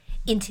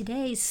In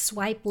today's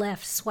swipe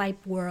left,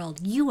 swipe world,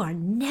 you are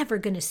never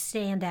going to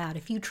stand out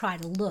if you try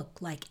to look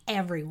like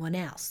everyone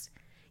else.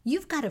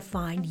 You've got to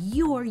find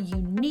your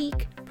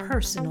unique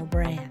personal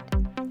brand.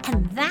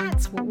 And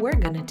that's what we're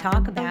going to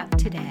talk about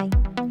today.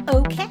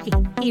 Okay,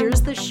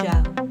 here's the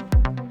show.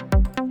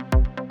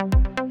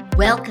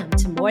 Welcome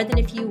to More Than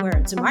a Few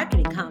Words, a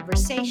marketing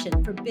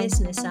conversation for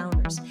business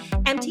owners.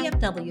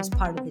 MTFW is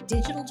part of the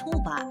Digital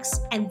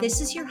Toolbox, and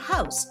this is your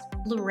host,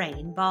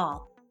 Lorraine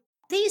Ball.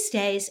 These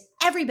days,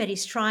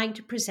 everybody's trying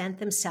to present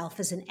themselves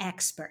as an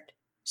expert.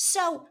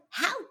 So,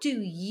 how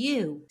do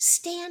you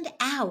stand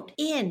out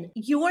in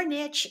your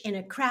niche in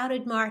a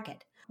crowded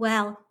market?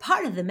 Well,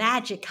 part of the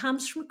magic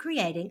comes from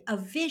creating a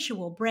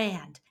visual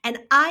brand. And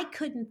I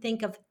couldn't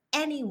think of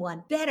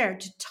anyone better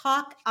to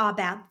talk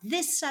about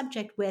this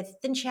subject with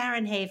than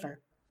Sharon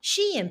Haver.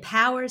 She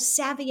empowers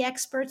savvy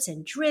experts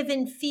and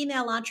driven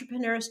female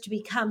entrepreneurs to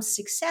become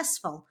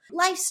successful,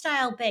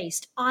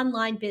 lifestyle-based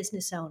online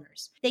business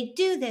owners. They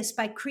do this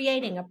by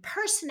creating a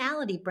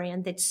personality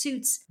brand that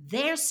suits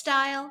their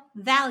style,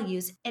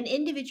 values, and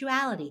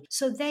individuality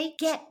so they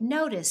get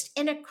noticed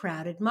in a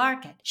crowded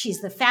market.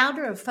 She's the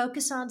founder of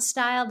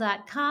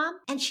FocusOnStyle.com,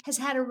 and she has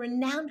had a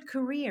renowned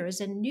career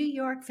as a New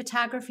York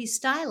photography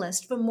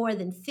stylist for more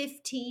than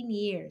 15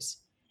 years.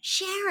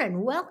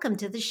 Sharon, welcome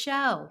to the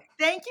show.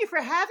 Thank you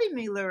for having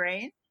me,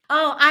 Lorraine.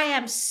 Oh, I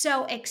am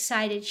so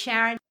excited,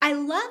 Sharon. I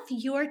love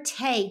your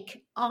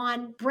take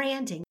on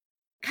branding,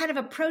 kind of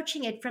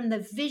approaching it from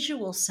the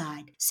visual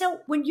side. So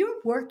when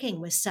you're working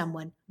with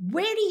someone,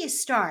 where do you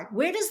start?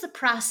 Where does the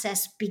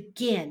process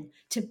begin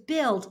to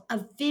build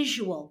a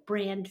visual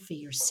brand for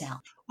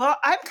yourself? Well,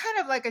 I'm kind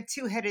of like a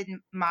two-headed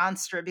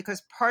monster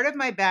because part of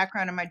my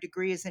background and my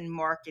degree is in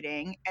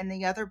marketing, and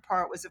the other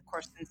part was, of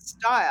course, in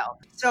style.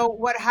 So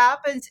what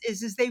happens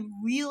is they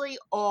really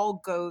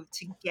all go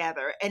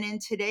together. And in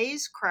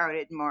today's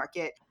crowded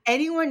market,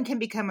 anyone can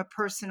become a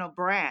personal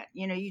brand.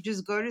 You know, you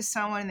just go to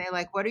someone and they're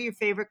like, what are your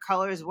favorite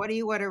colors? What do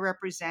you want to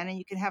represent? And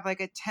you can have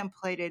like a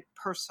templated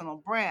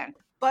personal brand.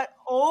 But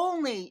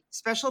only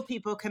special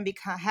people can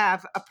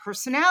have a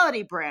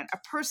personality brand. A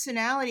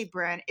personality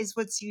brand is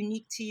what's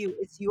unique to you.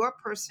 It's your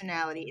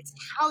personality. It's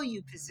how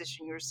you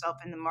position yourself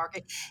in the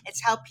market.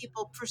 It's how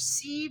people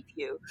perceive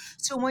you.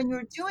 So when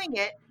you're doing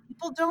it,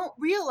 people don't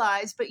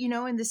realize, but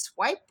in the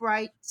swipe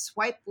right,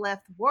 swipe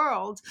left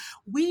world,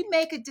 we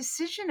make a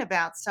decision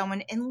about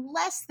someone in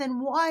less than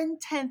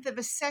 1/10 of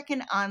a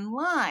second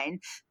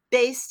online,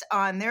 based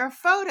on their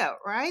photo,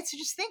 right? So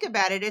just think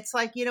about it. It's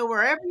like,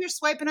 wherever you're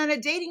swiping on a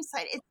dating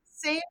site, it's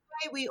the same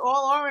way we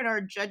all are in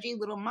our judgy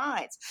little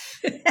minds.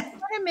 You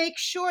want to make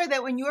sure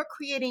that when you're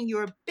creating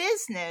your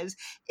business,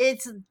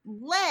 it's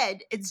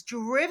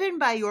driven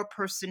by your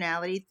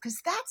personality, because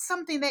that's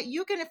something that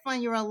you're going to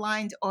find your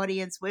aligned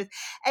audience with.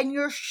 And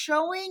you're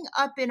showing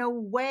up in a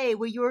way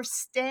where you're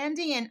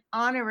standing and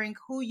honoring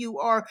who you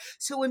are.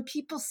 So when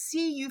people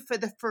see you for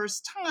the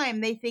first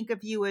time, they think of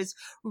you as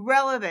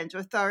relevant,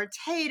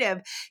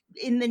 authoritative,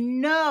 in the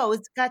know.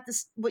 It's got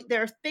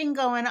their thing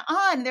going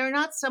on. They're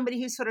not somebody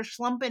who's sort of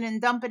slumping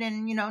and dumping and,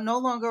 no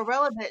longer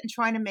relevant and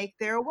trying to make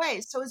their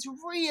way. So it's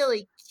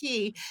really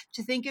key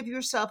to think of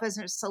yourself as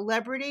a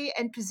celebrity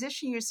and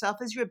position yourself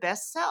as your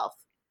best self.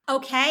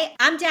 Okay,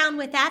 I'm down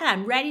with that.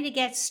 I'm ready to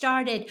get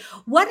started.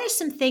 What are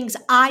some things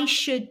I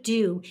should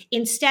do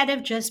instead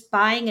of just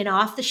buying an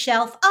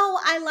off-the-shelf, oh,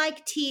 I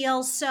like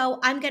teal, so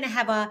I'm going to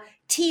have a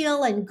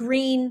teal and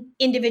green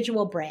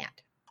individual brand?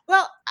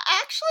 Well,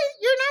 actually,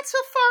 you're not so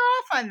far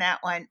off on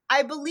that one.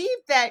 I believe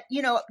that,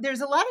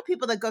 there's a lot of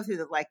people that go through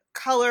the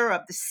color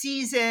of the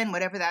season,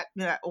 whatever that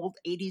old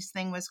 80s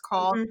thing was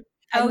called. Mm-hmm.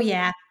 Oh,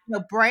 yeah.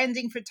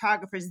 Branding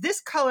photographers.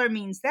 This color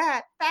means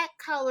that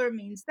color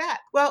means that.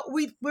 Well,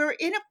 we're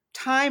in a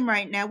time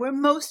right now where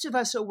most of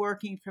us are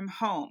working from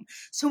home.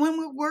 So when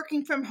we're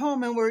working from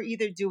home and we're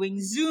either doing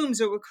Zooms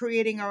or we're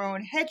creating our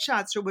own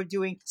headshots or we're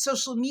doing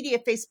social media,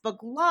 Facebook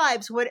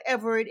Lives,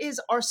 whatever it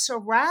is, our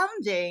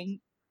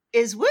surrounding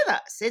is with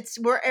us. It's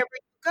wherever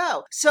you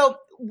go. So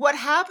what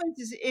happens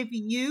is if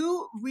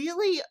you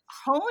really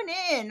hone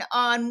in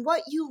on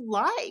what you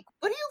like,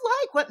 what do you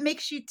like? What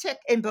makes you tick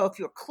in both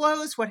your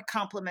clothes, what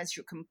complements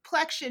your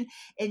complexion,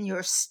 in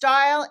your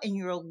style, in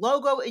your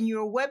logo, in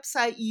your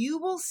website, you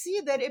will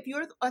see that if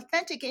you're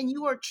authentic and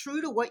you are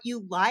true to what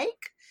you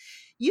like,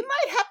 you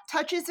might have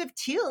touches of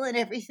teal in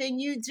everything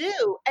you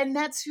do, and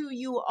that's who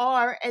you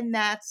are, and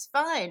that's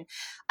fine.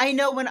 I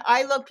know when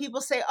I look, people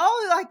say,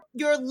 oh, like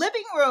your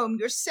living room,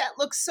 your set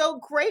looks so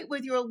great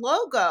with your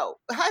logo.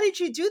 How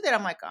did you do that?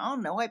 I'm like, oh,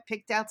 no, I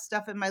picked out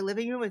stuff in my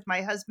living room with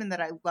my husband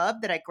that I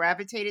loved, that I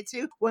gravitated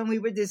to. When we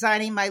were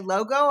designing my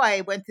logo, I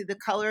went through the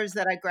colors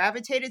that I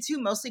gravitated to,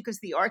 mostly because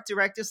the art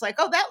director's like,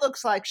 oh, that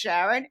looks like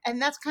Sharon.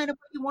 And that's kind of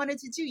what you wanted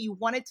to do. You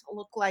wanted to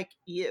look like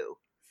you.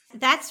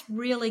 That's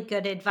really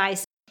good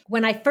advice.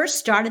 When I first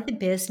started the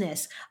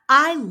business,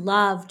 I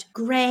loved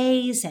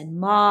grays and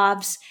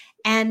mauves.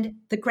 And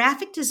the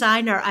graphic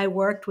designer I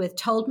worked with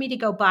told me to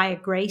go buy a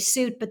gray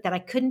suit, but that I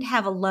couldn't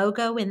have a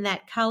logo in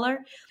that color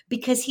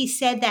because he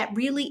said that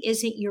really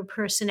isn't your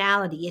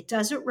personality. It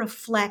doesn't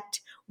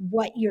reflect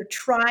what you're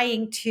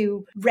trying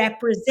to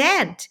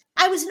represent.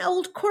 I was an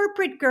old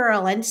corporate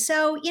girl. And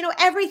so,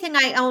 everything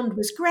I owned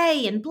was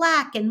gray and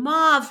black and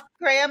mauve.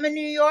 Gray, I'm a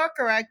New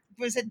Yorker. I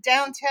was a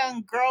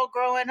downtown girl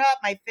growing up.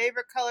 My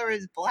favorite color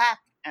is black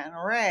and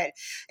red.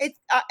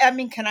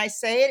 Can I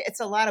say it? It's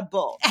a lot of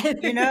bull,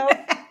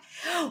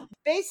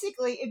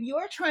 Basically, if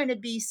you're trying to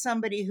be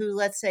somebody who,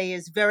 let's say,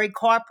 is very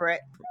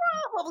corporate,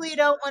 probably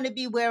don't want to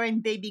be wearing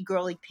baby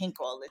girly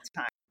pink all the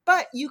time.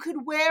 But you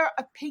could wear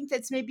a pink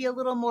that's maybe a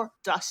little more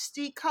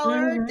dusty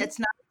color, that's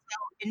not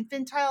so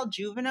infantile,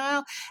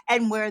 juvenile,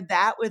 and wear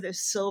that with a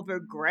silver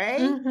gray.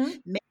 Maybe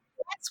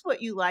that's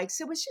what you like.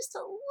 So it's just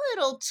a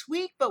little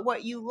tweak, but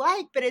what you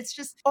like. But it's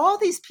just all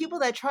these people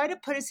that try to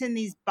put us in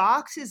these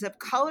boxes of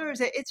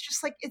colors. It's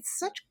just like, it's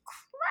such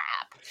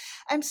crap.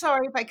 I'm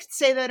sorry if I could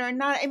say that or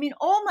not. I mean,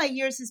 all my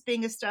years as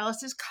being a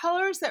stylist is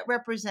colors that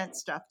represent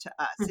stuff to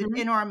us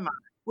in our mind.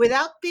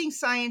 Without being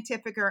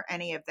scientific or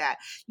any of that,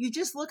 you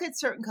just look at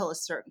certain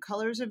colors. Certain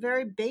colors are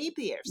very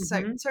babyish,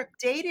 certain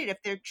dated if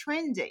they're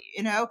trendy,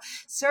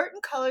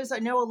 certain colors. I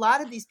know a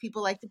lot of these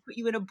people like to put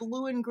you in a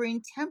blue and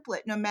green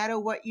template no matter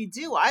what you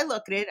do. I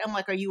look at it, I'm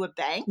like, are you a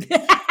bank?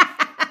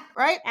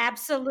 Right?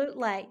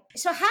 Absolutely.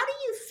 So how do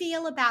you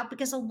feel about,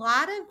 because a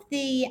lot of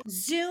the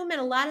Zoom and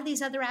a lot of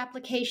these other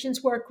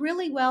applications work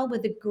really well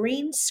with a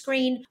green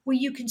screen where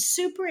you can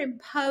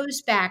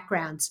superimpose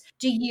backgrounds.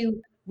 Do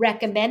you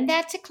recommend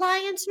that to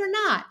clients or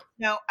not?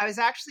 No, I was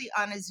actually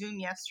on a Zoom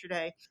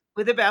yesterday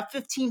with about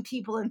 15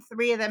 people, and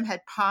 3 of them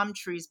had palm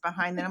trees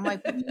behind them. I'm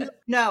like,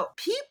 no,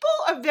 people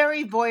are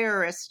very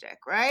voyeuristic,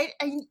 right?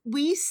 And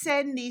we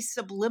send these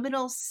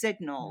subliminal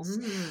signals,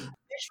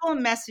 visual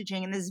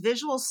messaging, and this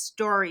visual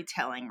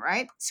storytelling,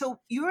 right? So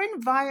your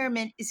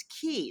environment is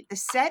key. The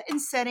set and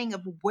setting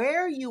of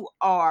where you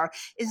are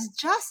is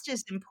just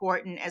as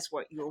important as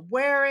what you're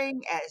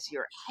wearing, as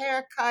your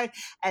haircut,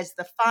 as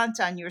the font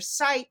on your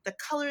site, the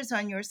colors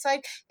on your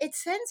site. It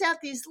sends out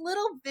these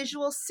little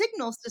visual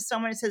signals to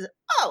someone and says,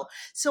 oh,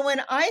 so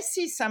when I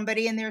see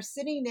somebody and they're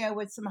sitting there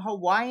with some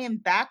Hawaiian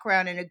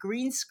background and a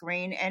green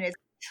screen, and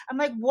I'm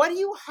like, what are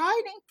you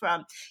hiding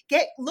from?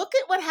 Look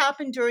at what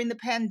happened during the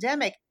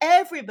pandemic.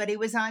 Everybody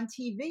was on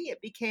TV. It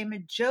became a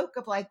joke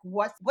of like,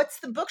 what's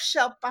the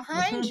bookshelf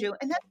behind you?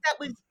 And that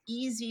was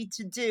easy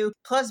to do.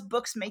 Plus,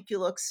 books make you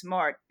look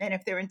smart. And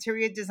if they're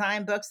interior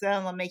design books,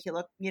 then they'll make you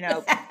look,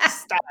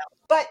 styled.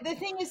 But the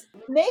thing is,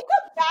 make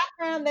a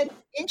background that's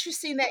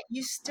interesting that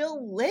you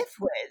still live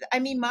with. I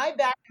mean, my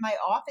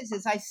office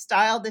is I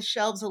style the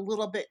shelves a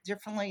little bit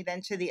differently than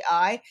to the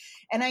eye.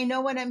 And I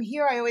know when I'm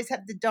here, I always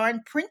have the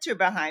darn printer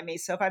behind me.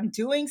 So if I'm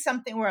doing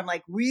something where I'm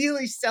like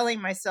really selling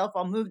myself,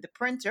 I'll move the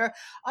printer.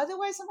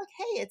 Otherwise, I'm like,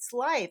 hey, it's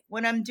life.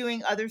 When I'm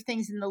doing other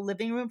things in the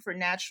living room for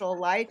natural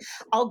light,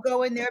 I'll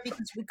go in there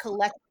because we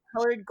collect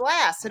colored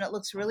glass and it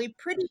looks really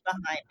pretty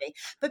behind me.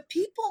 But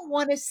people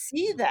want to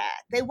see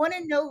that. They want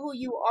to know who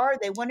you are.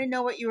 They want to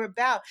know what you're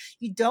about.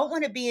 You don't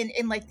want to be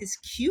in like this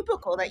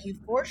cubicle that you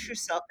force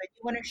yourself, but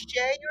you want to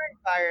share your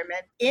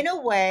environment in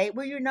a way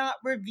where you're not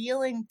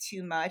revealing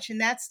too much.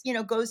 And that's,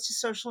 goes to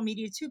social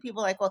media too.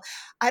 People are like, well,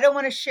 I don't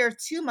want to share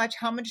too much.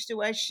 How much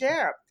do I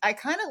share? I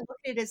kind of look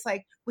at it as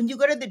like when you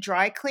go to the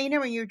dry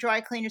cleaner and your dry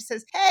cleaner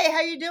says, hey,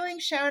 how you doing,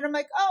 Sharon? I'm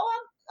like,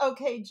 oh,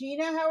 okay,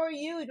 Gina, how are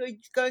you? Are you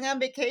going on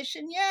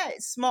vacation? Yeah,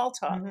 it's small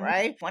talk,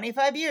 right?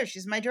 25 years,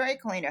 she's my dry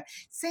cleaner.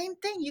 Same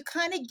thing. You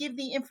kind of give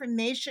the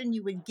information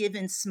you would give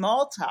in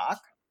small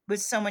talk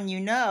with someone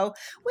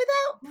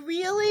without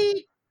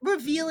really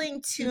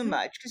revealing too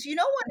much, because you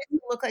don't want it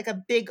to look like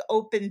a big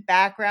open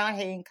background,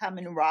 hey, and come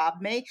and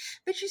rob me,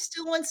 but you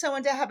still want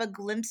someone to have a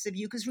glimpse of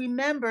you, because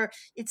remember,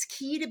 it's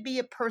key to be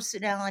a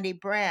personality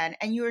brand,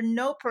 and you're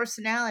no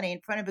personality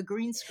in front of a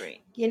green screen.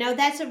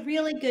 That's a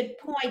really good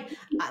point.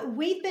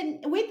 We've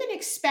been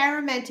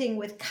experimenting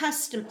with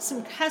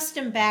some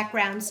custom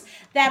backgrounds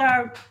that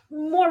are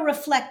more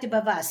reflective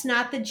of us,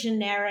 not the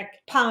generic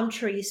palm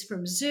trees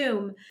from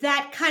Zoom,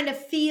 that kind of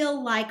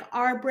feel like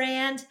our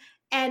brand.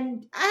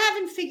 And I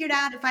haven't figured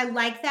out if I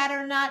like that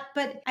or not,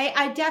 but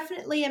I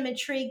definitely am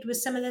intrigued with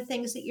some of the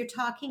things that you're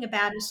talking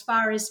about as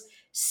far as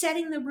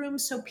setting the room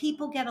so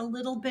people get a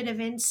little bit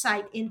of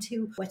insight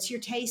into what's your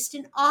taste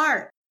in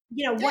art.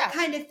 What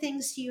kind of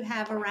things do you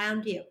have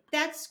around you?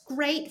 That's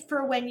great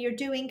for when you're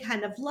doing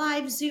kind of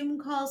live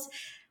Zoom calls.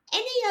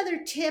 Any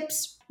other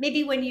tips,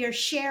 maybe when you're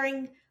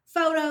sharing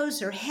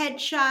photos or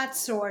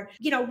headshots or,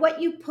 what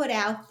you put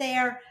out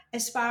there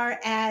as far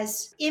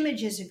as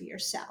images of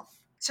yourself?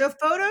 So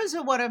photos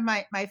are one of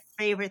my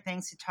favorite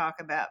things to talk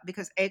about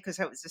because I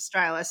was a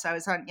stylist. I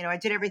was on, I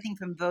did everything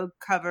from Vogue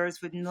covers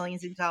with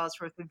millions of dollars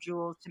worth of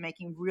jewels to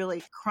making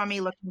really crummy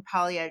looking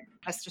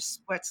polyester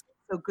sweats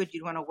so good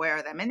you'd want to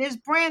wear them. And there's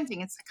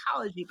branding and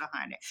psychology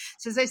behind it.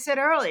 So as I said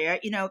earlier,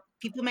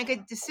 people make a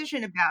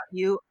decision about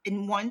you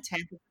in 1/10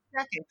 of a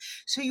second.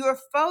 So your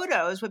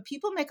photos, what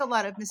people make a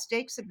lot of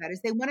mistakes about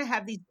is they want to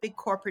have these big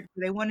corporate,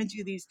 they want to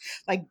do these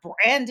like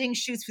branding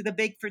shoots with a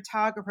big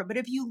photographer. But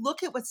if you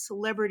look at what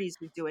celebrities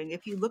are doing,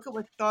 if you look at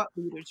what thought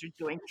leaders are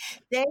doing,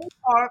 they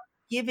are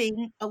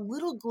giving a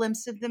little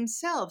glimpse of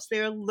themselves.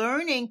 They're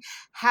learning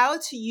how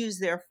to use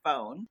their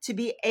phone to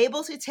be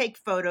able to take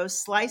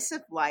photos, slice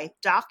of life,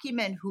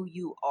 document who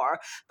you are,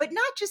 but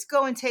not just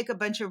go and take a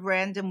bunch of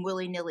random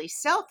willy-nilly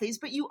selfies,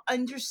 but you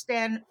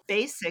understand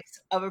basics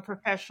of a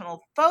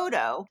professional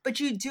photo, but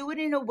you do it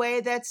in a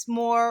way that's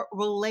more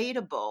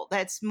relatable,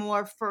 that's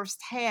more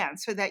firsthand,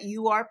 so that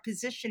you are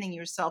positioning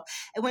yourself.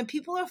 And when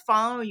people are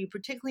following you,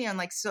 particularly on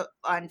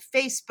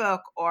Facebook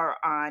or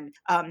on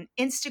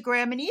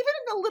Instagram, and even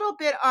a little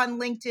bit on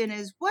LinkedIn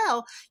as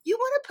well, you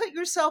want to put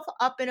yourself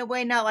up in a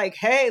way, not like,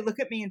 hey, look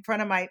at me in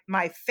front of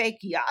my fake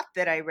yacht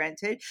that I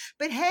rented,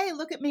 but hey,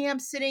 look at me, I'm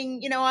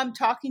sitting, I'm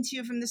talking to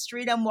you from the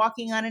street, I'm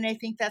walking on, and I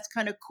think that's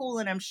kind of cool,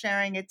 and I'm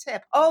sharing a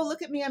tip. Oh,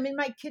 look at me, I'm in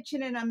my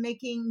kitchen and I'm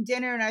making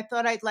dinner, and I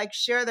thought I'd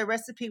share the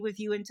recipe with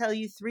you and tell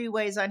you 3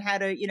 ways on how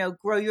to,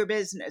 grow your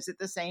business at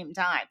the same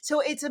time. So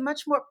it's a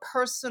much more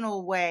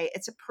personal way.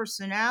 It's a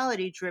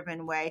personality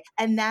driven way.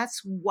 And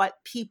that's what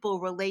people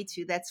relate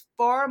to. That's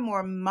far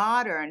more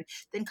modern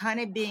than kind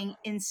of being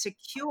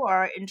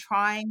insecure and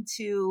trying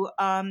to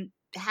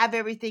have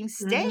everything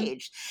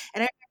staged.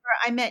 And I remember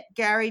I met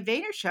Gary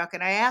Vaynerchuk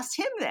and I asked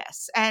him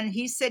this, and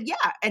he said,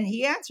 yeah. And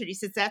he answered, he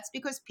says, that's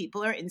because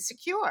people are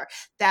insecure.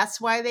 That's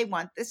why they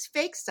want this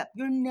fake stuff.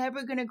 You're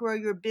never going to grow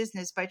your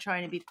business by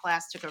trying to be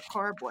plastic or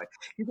cardboard.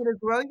 You're going to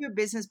grow your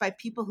business by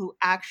people who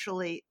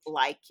actually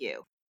like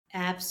you.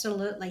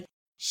 Absolutely.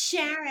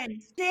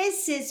 Sharon,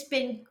 this has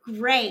been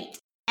great.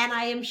 And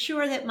I am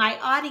sure that my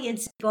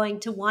audience is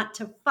going to want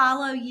to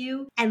follow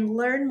you and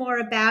learn more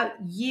about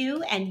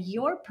you and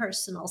your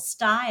personal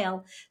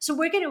style. So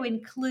we're going to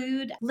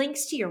include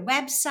links to your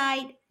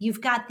website.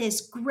 You've got this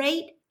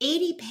great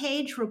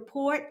 80-page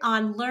report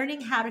on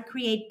learning how to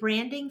create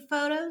branding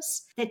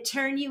photos that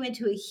turn you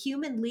into a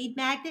human lead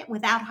magnet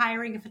without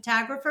hiring a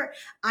photographer.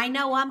 I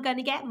know I'm going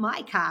to get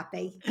my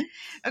copy.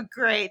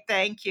 Great.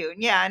 Thank you.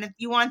 Yeah. And if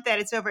you want that,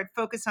 it's over at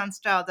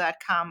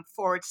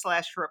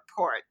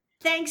focusonstyle.com/report.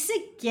 Thanks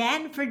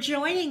again for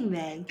joining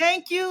me.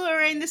 Thank you,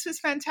 Lorraine. This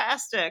was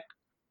fantastic.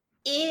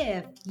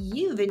 If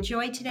you've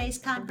enjoyed today's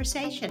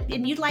conversation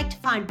and you'd like to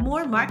find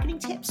more marketing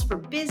tips for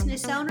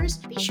business owners,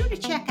 be sure to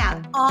check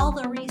out all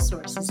the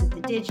resources at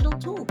the Digital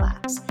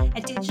Toolbox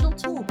at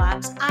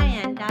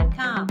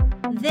digitaltoolboxin.com.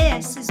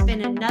 This has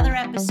been another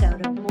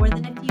episode of More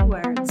Than a Few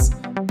Words.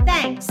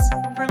 Thanks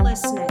for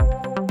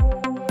listening.